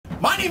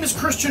name is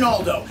Christian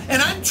Aldo,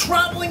 and I'm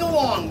traveling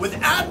along with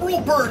Admiral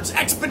Byrd's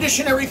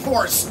Expeditionary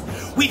Force.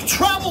 We've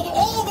traveled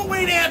all the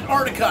way to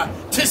Antarctica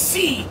to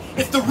see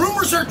if the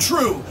rumors are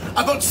true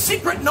about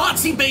secret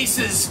Nazi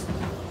bases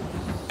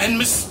and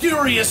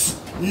mysterious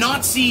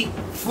Nazi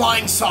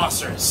flying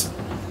saucers.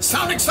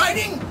 Sound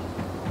exciting?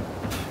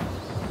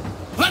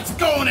 Let's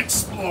go and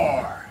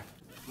explore.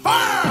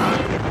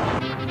 Fire!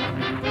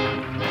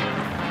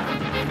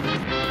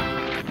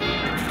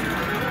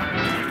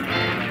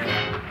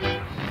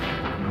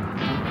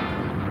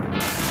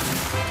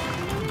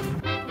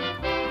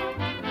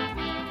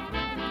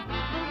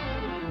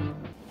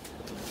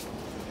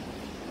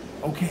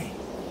 Okay,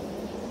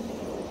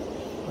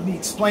 let me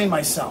explain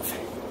myself.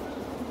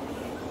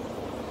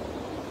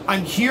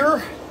 I'm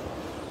here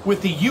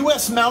with the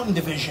U.S. Mountain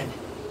Division,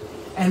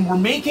 and we're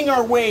making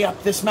our way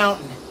up this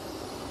mountain.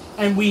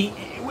 And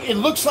it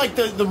looks like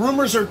the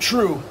rumors are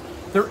true.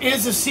 There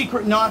is a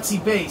secret Nazi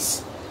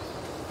base.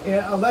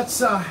 Let's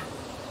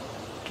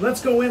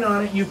go in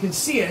on it. You can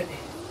see it.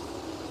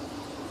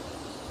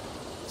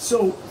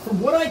 So from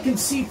what I can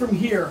see from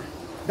here,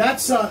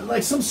 that's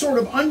like some sort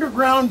of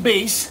underground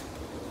base.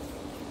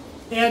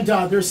 And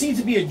there seems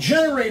to be a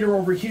generator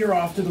over here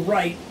off to the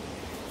right.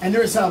 And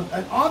there's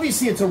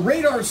obviously it's a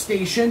radar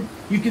station.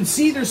 You can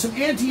see there's some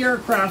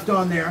anti-aircraft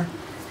on there.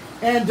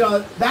 And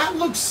that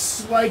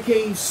looks like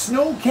a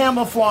snow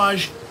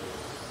camouflage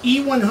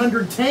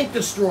E-100 tank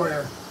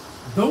destroyer.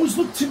 Those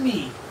look to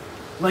me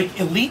like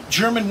elite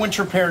German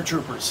winter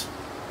paratroopers.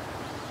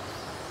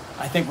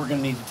 I think we're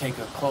going to need to take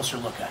a closer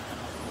look at them.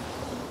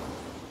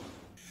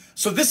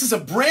 So this is a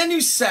brand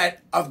new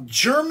set of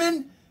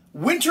German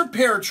winter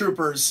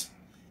paratroopers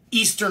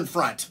Eastern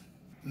Front,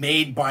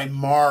 made by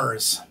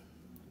Mars.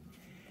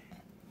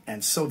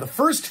 And so the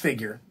first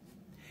figure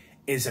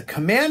is a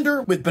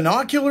commander with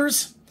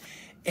binoculars,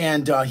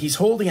 and he's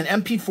holding an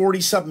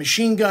MP-40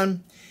 submachine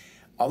gun.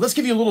 Let's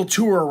give you a little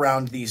tour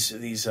around these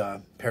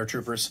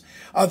paratroopers.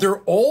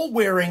 They're all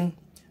wearing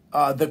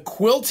the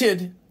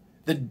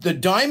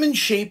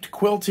diamond-shaped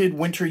quilted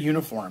winter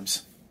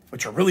uniforms,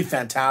 which are really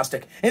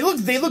fantastic. And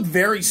they look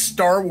very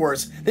Star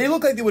Wars. They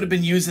look like they would have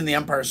been used in The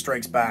Empire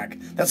Strikes Back.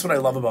 That's what I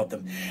love about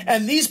them.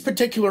 And these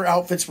particular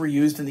outfits were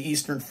used in the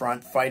Eastern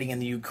Front, fighting in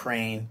the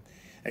Ukraine,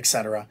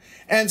 etc.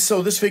 And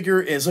so this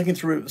figure is looking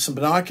through some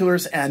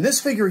binoculars, and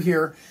this figure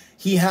here,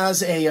 he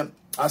has a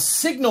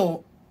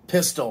signal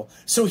pistol.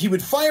 So he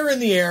would fire in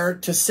the air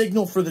to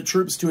signal for the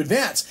troops to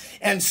advance.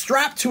 And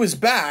strapped to his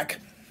back,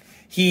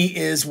 he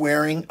is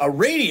wearing a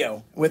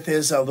radio with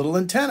his little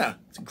antenna.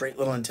 It's a great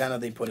little antenna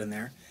they put in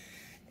there.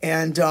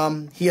 And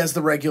he has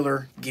the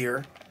regular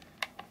gear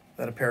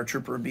that a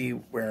paratrooper would be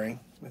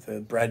wearing, with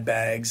the bread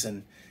bags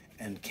and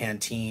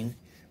canteen,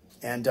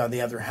 and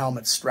the other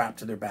helmets strapped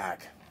to their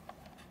back.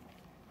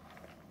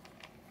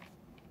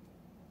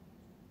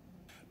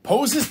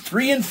 Poses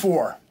 3 and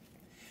 4.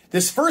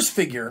 This first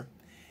figure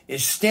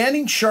is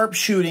standing sharp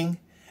shooting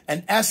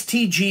an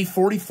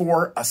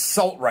STG-44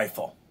 assault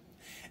rifle.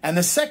 And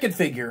the second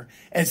figure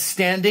is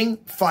standing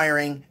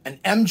firing an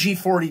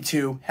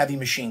MG-42 heavy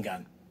machine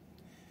gun.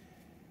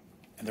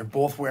 And they're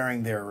both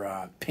wearing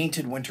their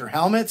painted winter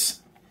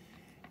helmets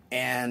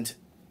and,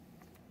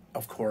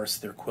 of course,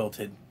 their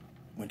quilted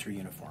winter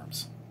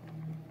uniforms.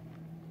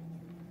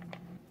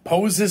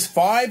 Poses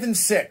 5 and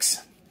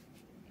 6.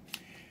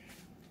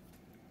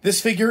 This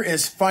figure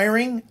is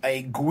firing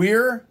a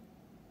Gewehr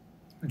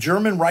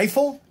German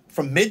rifle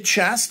from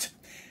mid-chest,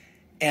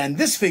 and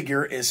this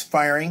figure is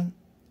firing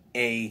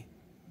a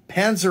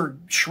Panzer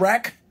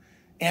Schreck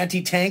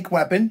anti-tank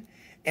weapon,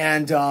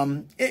 and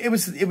it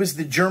was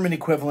the German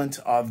equivalent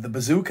of the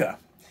bazooka.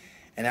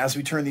 And as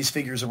we turn these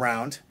figures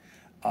around,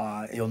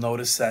 you'll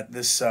notice that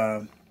this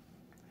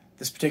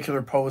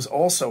particular pose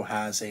also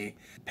has a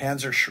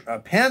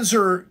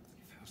Panzer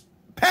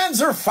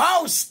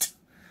Faust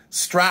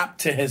strapped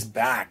to his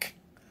back.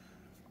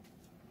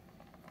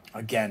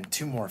 Again,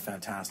 2 more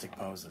fantastic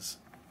poses.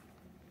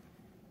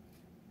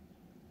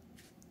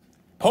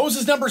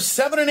 Poses number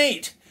 7 and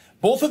 8.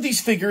 Both of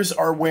these figures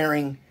are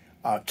wearing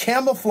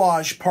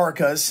camouflage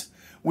parkas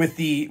with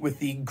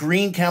the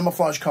green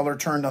camouflage color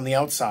turned on the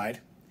outside.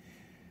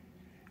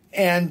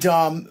 And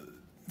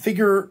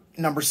figure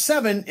number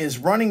 7 is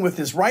running with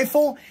his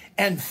rifle,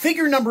 and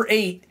figure number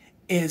 8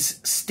 is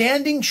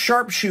standing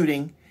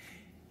sharpshooting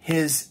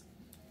his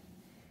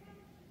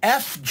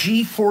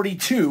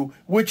FG-42,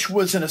 which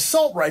was an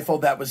assault rifle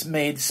that was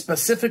made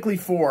specifically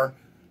for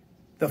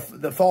the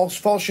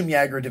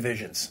Fallschirmjäger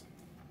divisions,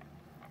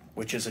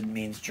 which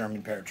means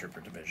German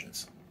paratrooper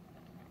divisions.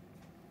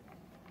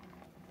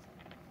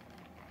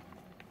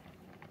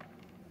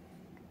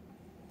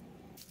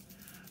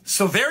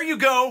 So there you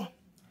go.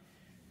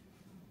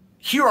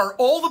 Here are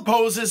all the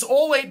poses,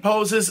 all 8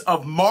 poses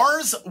of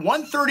Mars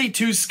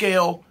 132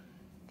 scale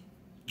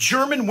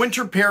German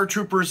winter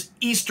paratroopers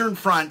Eastern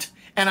Front.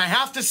 And I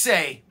have to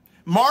say,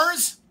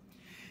 Mars,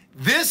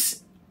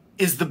 this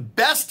is the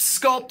best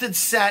sculpted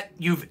set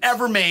you've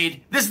ever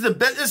made. This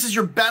is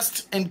your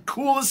best and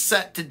coolest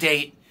set to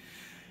date.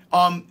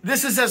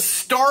 This is as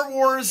Star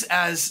Wars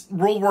as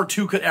World War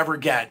II could ever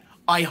get.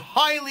 I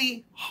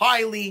highly,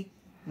 highly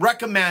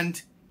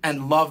recommend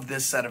and love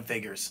this set of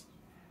figures.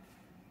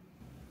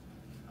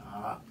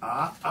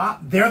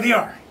 There they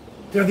are.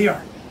 There they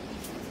are.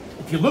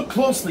 If you look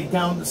closely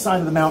down the side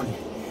of the mountain,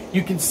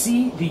 you can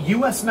see the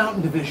U.S.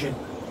 Mountain Division.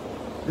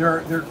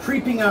 They're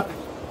creeping up.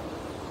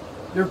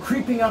 They're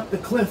creeping up the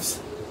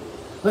cliffs.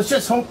 Let's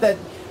just hope that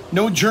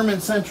no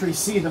German sentries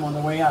see them on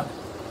the way up.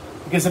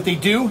 Because if they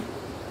do,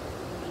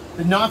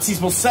 the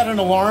Nazis will set an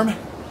alarm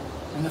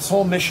and this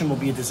whole mission will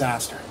be a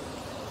disaster.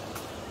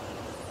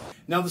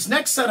 Now, this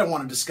next set I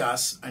want to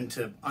discuss and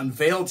to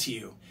unveil to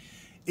you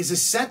is a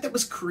set that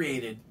was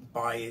created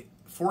by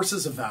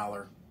Forces of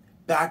Valor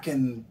back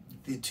in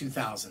the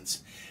 2000s.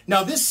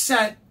 Now, this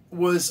set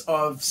was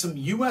of some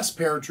US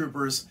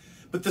paratroopers,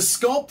 but the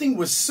sculpting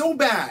was so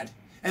bad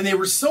and they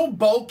were so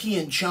bulky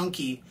and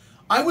chunky,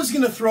 I was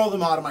going to throw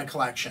them out of my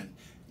collection.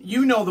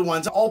 You know the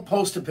ones, I'll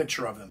post a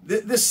picture of them.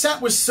 This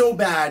set was so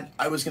bad,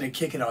 I was going to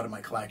kick it out of my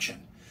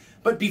collection.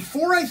 But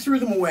before I threw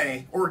them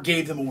away, or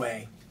gave them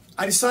away,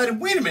 I decided,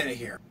 wait a minute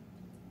here.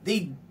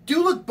 They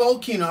do look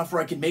bulky enough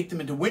where I could make them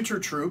into winter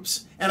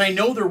troops, and I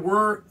know there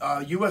were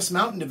U.S.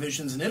 mountain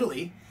divisions in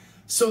Italy,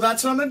 so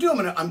that's what I'm going to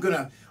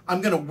do.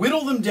 I'm going to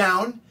whittle them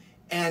down,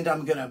 and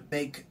I'm going to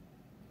make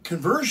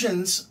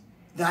conversions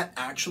that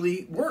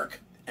actually work.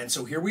 And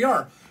so here we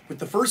are with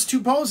the first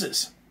two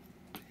poses.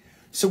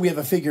 So we have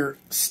a figure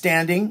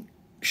standing,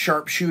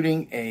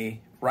 sharpshooting a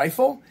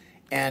rifle,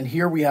 and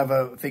here we have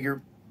a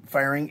figure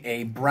firing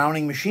a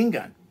Browning machine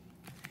gun.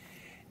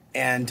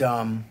 And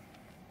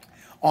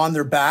on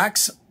their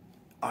backs,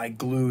 I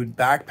glued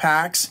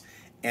backpacks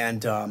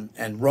and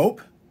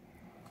rope,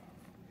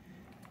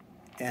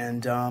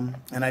 and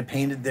I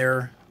painted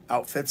their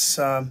outfits,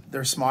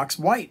 their smocks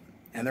white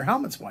and their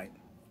helmets white.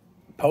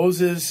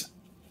 Poses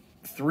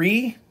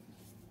 3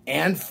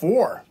 and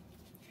 4.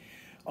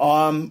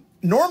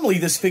 Normally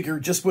this figure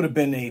just would have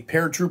been a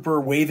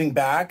paratrooper waving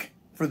back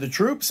for the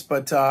troops,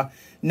 but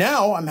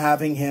now I'm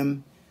having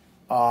him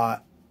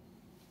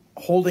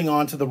holding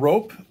onto the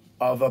rope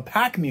of a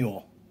pack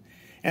mule.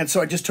 And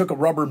so I just took a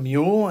rubber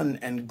mule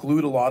and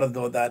glued a lot of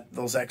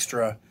those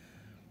extra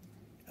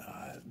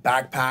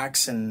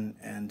backpacks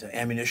and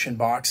ammunition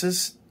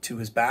boxes to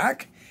his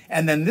back.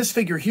 And then this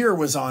figure here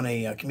was on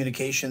a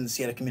communications.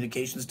 He had a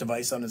communications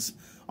device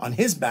on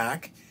his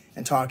back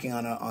and talking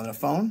on a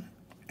phone.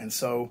 And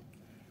so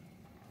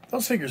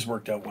those figures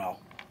worked out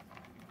well.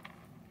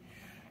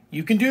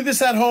 You can do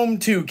this at home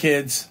too,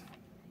 kids.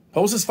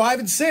 Poses 5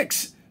 and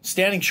 6.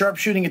 Standing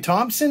sharpshooting a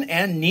Thompson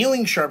and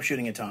kneeling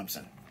sharpshooting a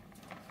Thompson.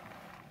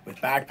 With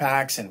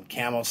backpacks and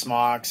camo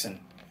smocks and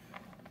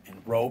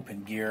rope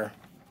and gear.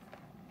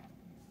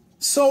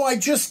 So I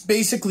just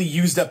basically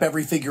used up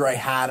every figure I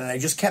had, and I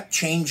just kept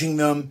changing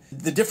them.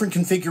 The different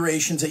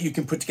configurations that you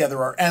can put together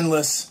are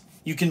endless.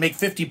 You can make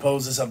 50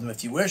 poses of them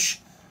if you wish.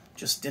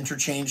 Just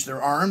interchange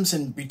their arms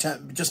and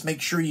just make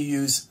sure you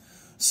use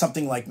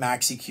something like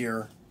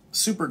MaxiCure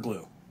super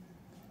glue.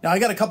 Now I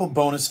got a couple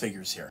bonus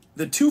figures here.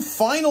 The two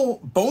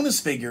final bonus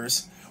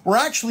figures were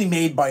actually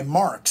made by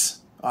Marks.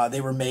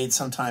 They were made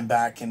sometime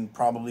back in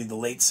probably the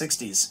late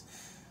 60s.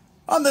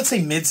 Let's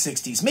say mid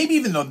 60s, maybe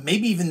even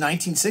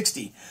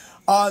 1960.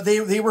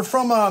 They were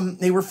from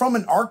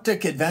an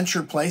Arctic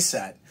adventure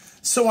playset.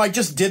 So I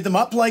just did them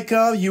up like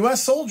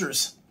U.S.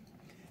 soldiers,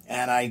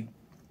 and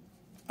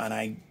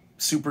I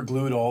super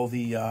glued all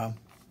the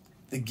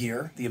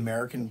gear, the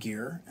American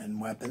gear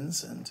and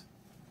weapons and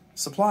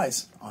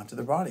supplies onto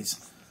their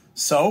bodies.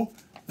 So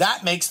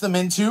that makes them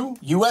into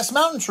U.S.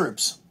 mountain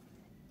troops.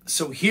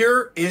 So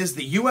here is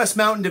the U.S.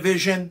 Mountain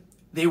Division.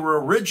 They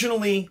were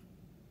originally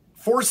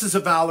Forces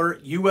of Valor,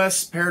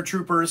 U.S.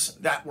 paratroopers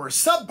that were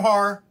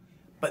subpar,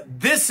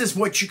 but this is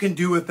what you can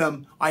do with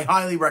them. I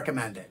highly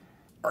recommend it.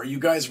 Are you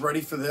guys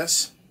ready for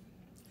this?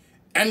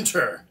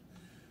 Enter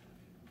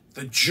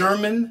the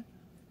German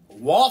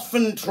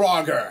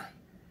Waffenträger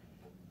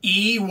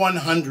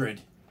E-100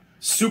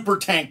 super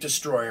tank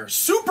destroyer,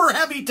 super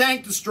heavy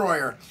tank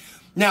destroyer.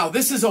 Now,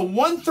 this is a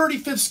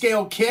 1/35th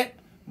scale kit,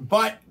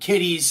 but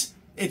kiddies,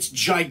 it's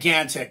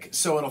gigantic,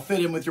 so it'll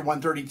fit in with your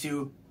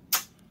 132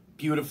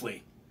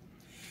 beautifully.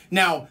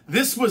 Now,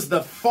 this was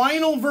the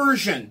final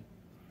version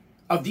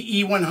of the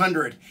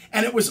E-100,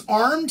 and it was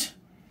armed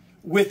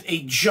with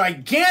a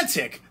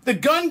gigantic, the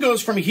gun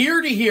goes from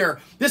here to here.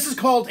 This is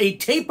called a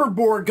taper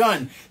bore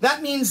gun.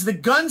 That means the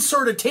gun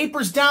sort of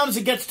tapers down as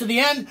it gets to the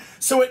end,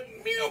 so it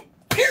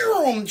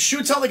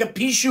shoots out like a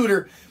pea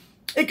shooter.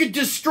 It could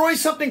destroy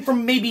something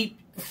from maybe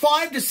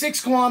 5 to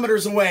 6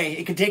 kilometers away.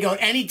 It could take out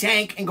any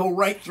tank and go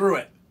right through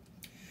it.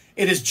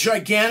 It is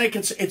gigantic.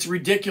 It's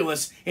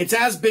ridiculous. It's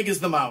as big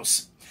as the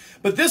mouse.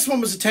 But this one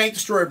was a tank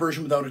destroyer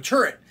version without a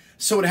turret.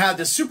 So it had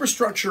this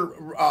superstructure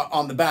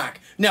on the back.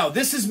 Now,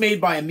 this is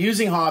made by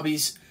Amusing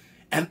Hobbies,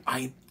 and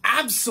I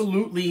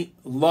absolutely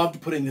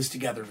loved putting this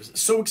together. It was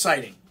so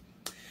exciting.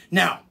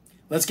 Now,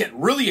 let's get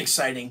really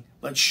exciting.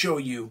 Let's show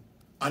you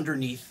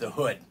underneath the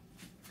hood.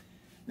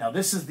 Now,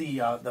 this is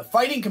the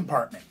fighting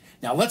compartment.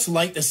 Now, let's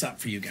light this up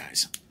for you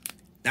guys.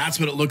 That's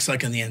what it looks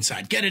like on the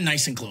inside. Get in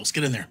nice and close.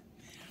 Get in there.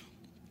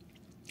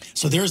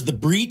 So there's the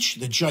breech,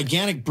 the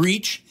gigantic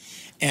breech.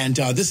 And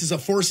this is a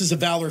Forces of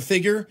Valor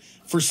figure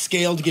for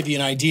scale to give you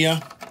an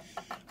idea.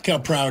 Look how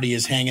proud he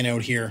is hanging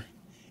out here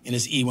in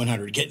his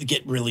E100.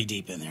 Get really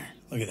deep in there.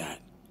 Look at that.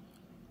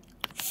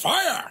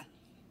 Fire!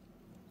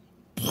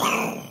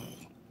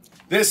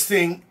 This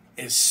thing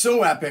is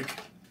so epic.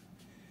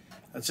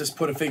 Let's just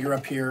put a figure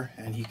up here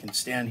and he can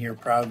stand here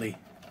proudly.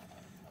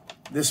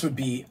 This would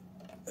be,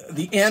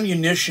 the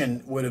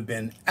ammunition would have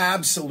been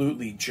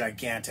absolutely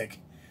gigantic.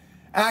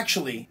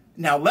 Actually,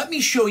 now let me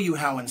show you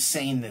how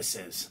insane this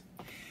is.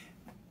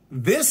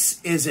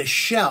 This is a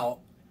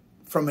shell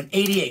from an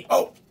 88.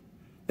 Oh,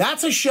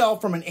 that's a shell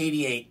from an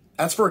 88.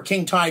 That's for a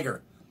King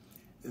Tiger.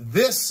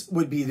 This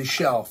would be the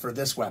shell for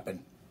this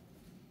weapon.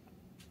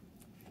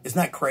 Isn't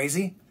that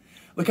crazy?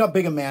 Look how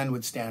big a man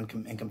would stand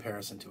in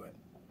comparison to it,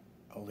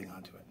 holding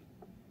on to it.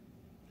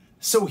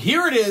 So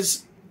here it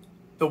is,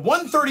 the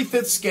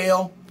 1/35th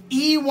scale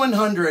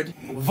E100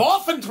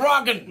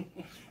 Waffentragen.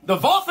 The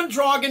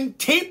Waffentragen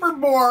tapered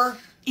bore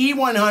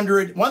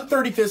E100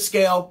 1/35th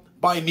scale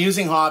by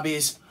Amusing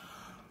Hobbies.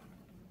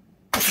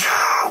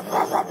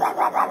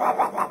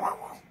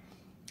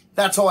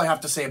 That's all I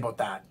have to say about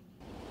that.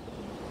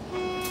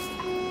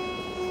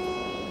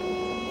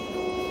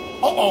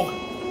 Uh-oh.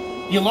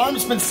 The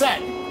alarm's been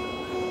set.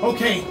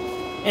 Okay,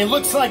 it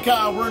looks like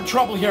we're in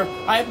trouble here.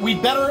 I'm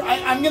going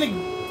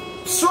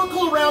to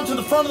circle around to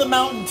the front of the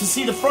mountain to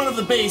see the front of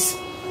the base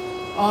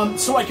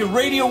so I can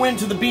radio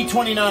into the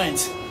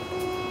B-29s.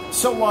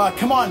 So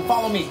come on,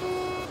 follow me.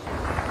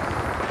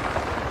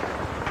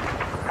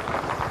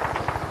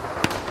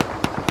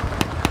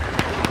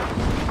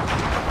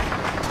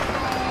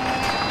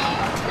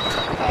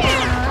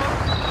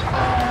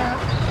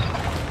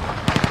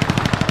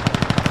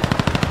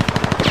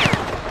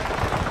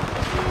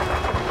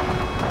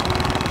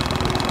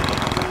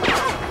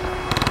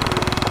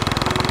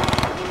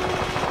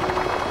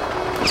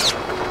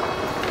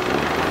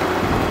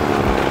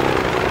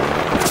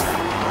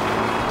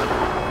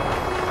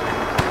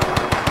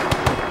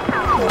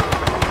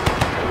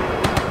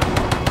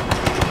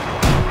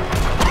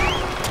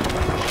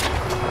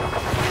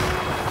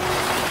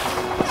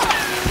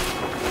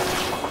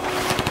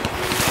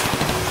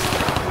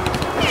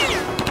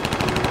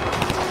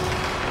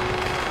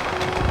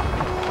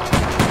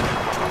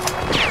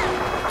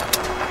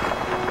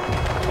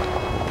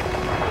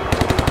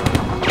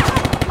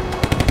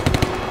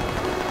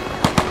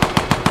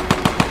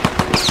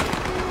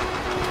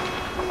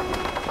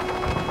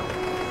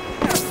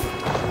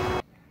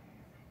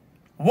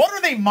 What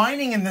are they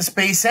mining in this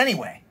base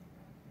anyway?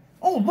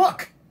 Oh,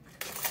 look.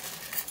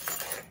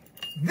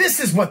 This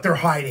is what they're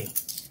hiding.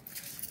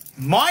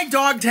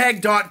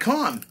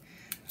 MyDogTag.com.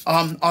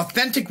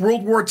 Authentic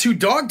World War II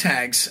dog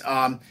tags.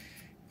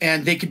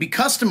 And they can be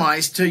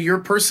customized to your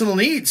personal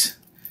needs.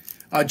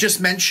 Just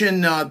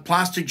mention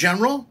Plastic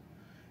General,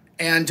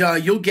 and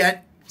you'll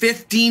get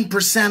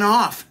 15%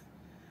 off.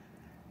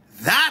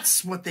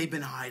 That's what they've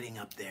been hiding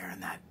up there in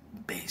that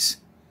base.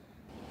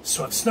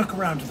 So I've snuck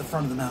around to the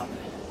front of the mountain.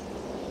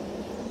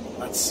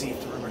 Let's see if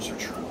the rumors are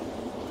true. Oh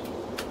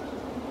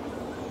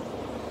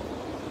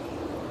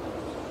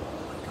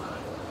my God.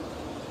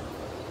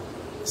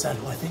 Is that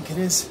who I think it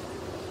is?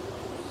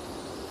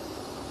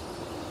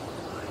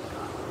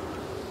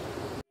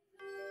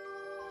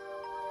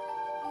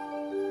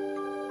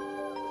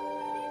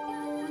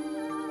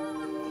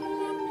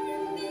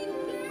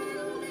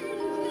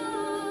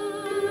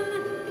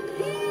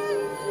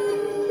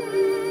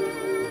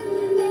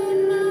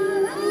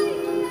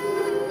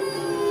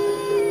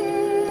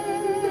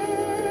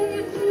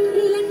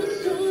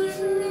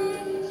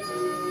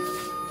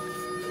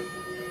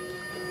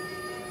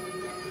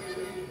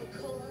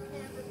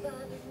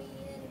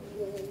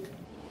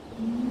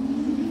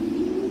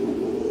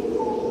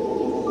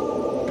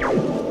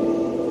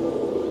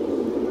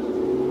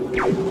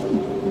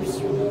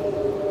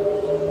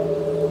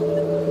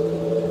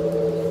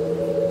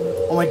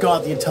 Oh my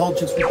God, the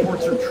intelligence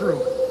reports are true.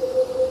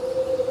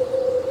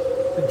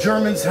 The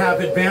Germans have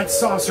advanced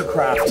saucer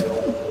craft.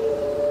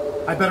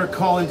 I better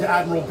call into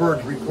Admiral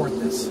Byrd to report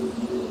this.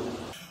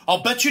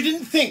 I'll bet you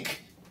didn't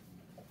think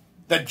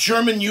that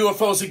German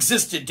UFOs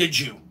existed, did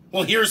you?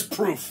 Well, here's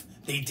proof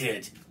they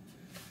did.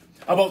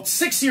 About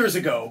 6 years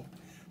ago,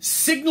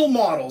 Signal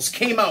Models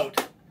came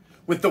out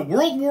with the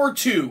World War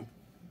II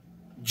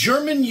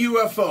German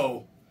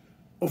UFO,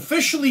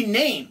 officially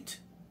named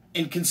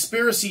in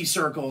conspiracy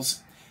circles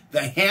the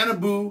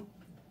Haunebu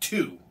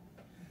II.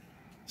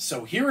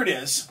 So here it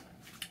is.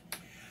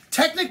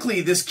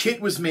 Technically, this kit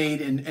was made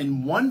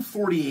in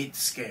 1/48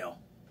 scale.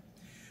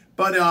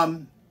 But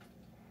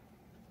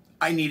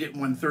I need it in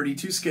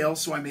 1/32 scale,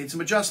 so I made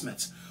some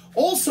adjustments.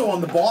 Also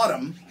on the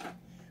bottom,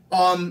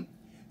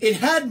 it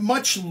had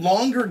much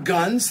longer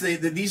guns.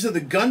 These are the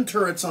gun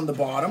turrets on the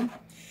bottom.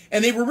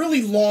 And they were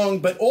really long,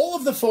 but all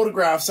of the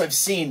photographs I've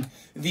seen,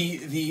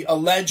 the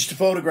alleged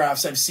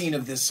photographs I've seen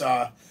of this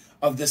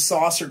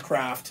saucer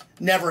craft,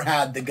 never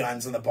had the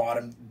guns on the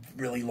bottom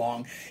really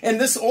long. And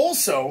this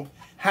also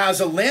has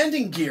a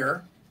landing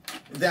gear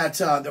that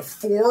the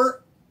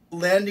 4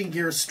 landing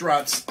gear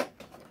struts,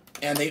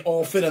 and they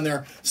all fit in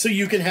there. So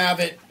you can have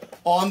it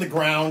on the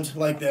ground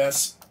like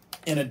this,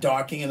 in a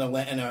docking, in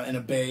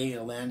a bay,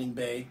 a landing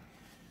bay,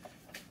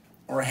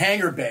 or a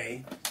hangar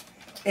bay.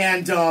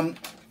 And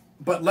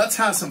but let's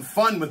have some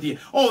fun with the...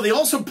 Oh, they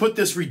also put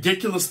this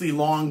ridiculously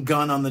long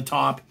gun on the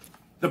top.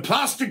 The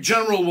Plastic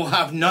General will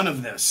have none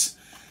of this.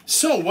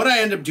 So what I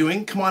end up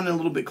doing, come on in a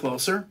little bit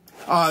closer.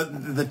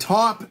 The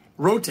top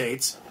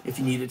rotates, if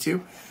you need it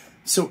to.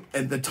 So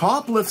the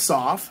top lifts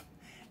off.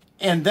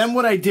 And then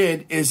what I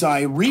did is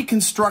I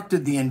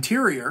reconstructed the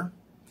interior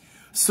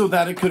so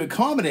that it could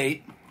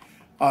accommodate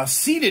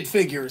seated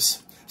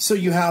figures. So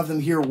you have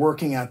them here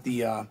working at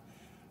the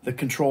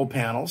control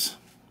panels,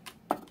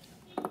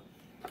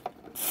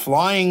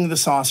 flying the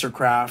saucer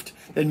craft.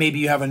 Then maybe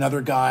you have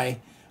another guy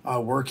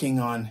working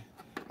on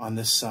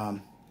this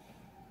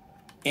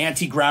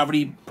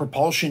anti-gravity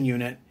propulsion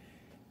unit,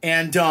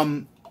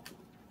 and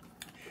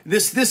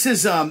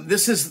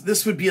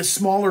this would be a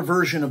smaller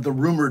version of the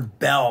rumored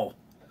Bell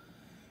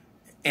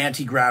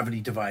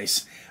anti-gravity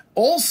device.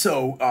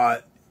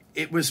 Also,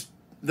 it was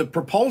the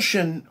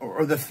propulsion,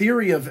 or the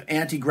theory of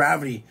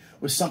anti-gravity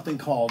was something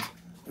called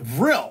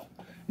vril.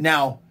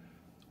 Now,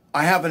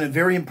 I have a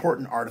very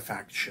important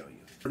artifact to show you.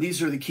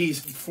 These are the keys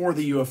for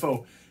the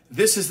UFO.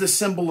 This is the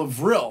symbol of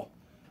vril,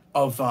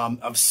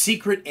 of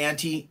secret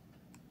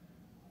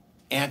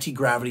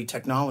anti-gravity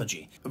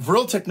technology.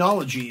 Vril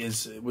technology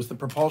was the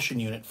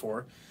propulsion unit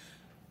for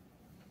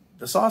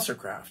the saucer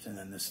craft, and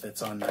then this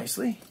fits on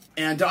nicely.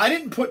 And I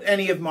didn't put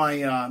any of my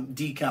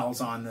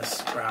decals on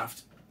this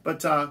craft,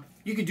 but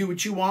you can do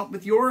what you want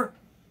with your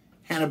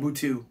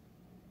Haunebu II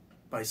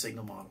by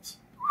Signal Models.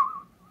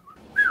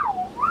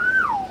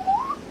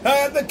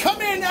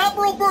 Come in,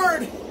 Admiral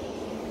Byrd.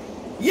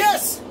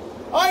 Yes,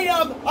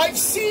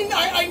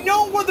 I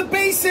know where the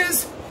base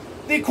is.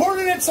 The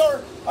coordinates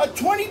are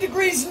 20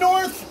 degrees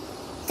north,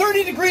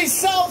 30 degrees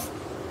south,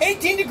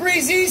 18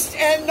 degrees east,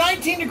 and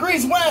 19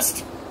 degrees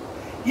west.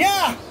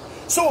 Yeah,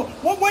 so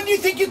when do you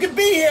think you could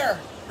be here?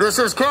 This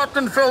is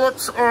Captain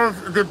Phillips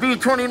of the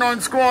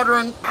B-29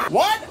 Squadron.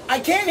 What? I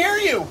can't hear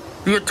you.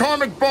 The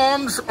atomic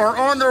bombs are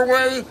on their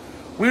way.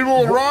 We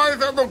will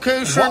arrive at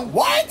location.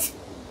 What?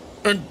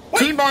 In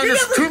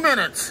T-minus 2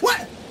 minutes.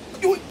 What?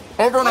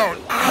 Over and out.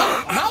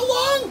 How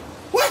long?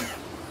 What?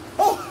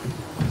 Oh,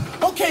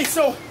 okay,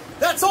 so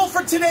that's all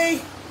for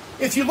today.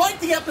 If you like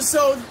the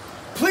episode,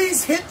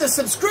 please hit the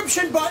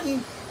subscription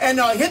button and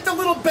hit the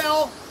little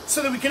bell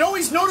so that we can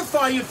always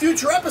notify you of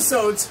future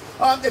episodes.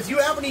 If you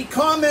have any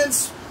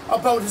comments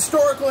about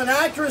historical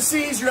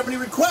inaccuracies, you have any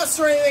requests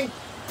or anything,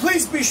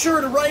 please be sure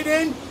to write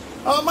in.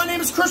 My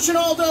name is Christian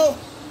Aldo.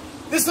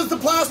 This is the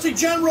Plastic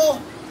General.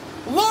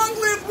 Long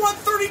live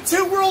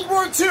 132 World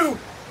War II.